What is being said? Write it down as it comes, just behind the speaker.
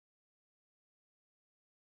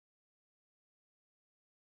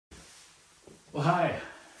Well, hi,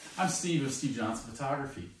 I'm Steve of Steve Johnson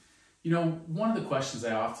Photography. You know, one of the questions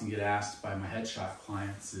I often get asked by my headshot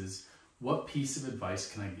clients is, what piece of advice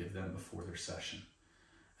can I give them before their session?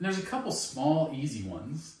 And there's a couple small, easy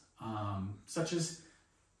ones, such as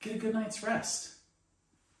get a good night's rest.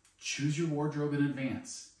 Choose your wardrobe in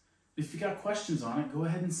advance. If you got questions on it, go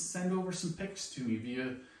ahead and send over some pics to me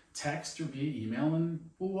via text or via email,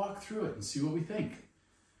 and we'll walk through it and see what we think.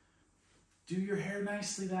 Do your hair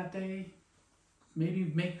nicely that day.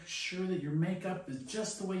 Maybe make sure that your makeup is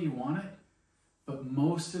just the way you want it. But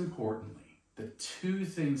most importantly, the two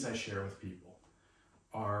things I share with people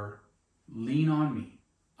are lean on me.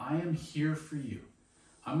 I am here for you.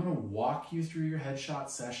 I'm going to walk you through your headshot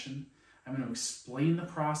session. I'm going to explain the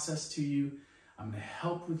process to you. I'm going to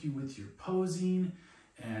help with you with your posing.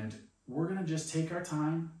 And we're going to just take our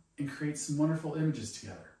time and create some wonderful images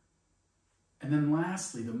together. And then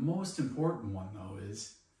lastly, the most important one though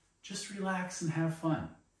is just relax and have fun.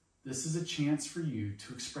 This is a chance for you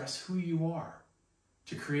to express who you are,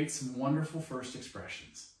 to create some wonderful first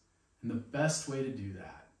expressions. And the best way to do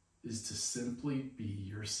that is to simply be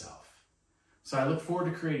yourself. So I look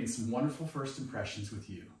forward to creating some wonderful first impressions with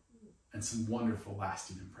you and some wonderful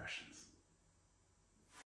lasting impressions.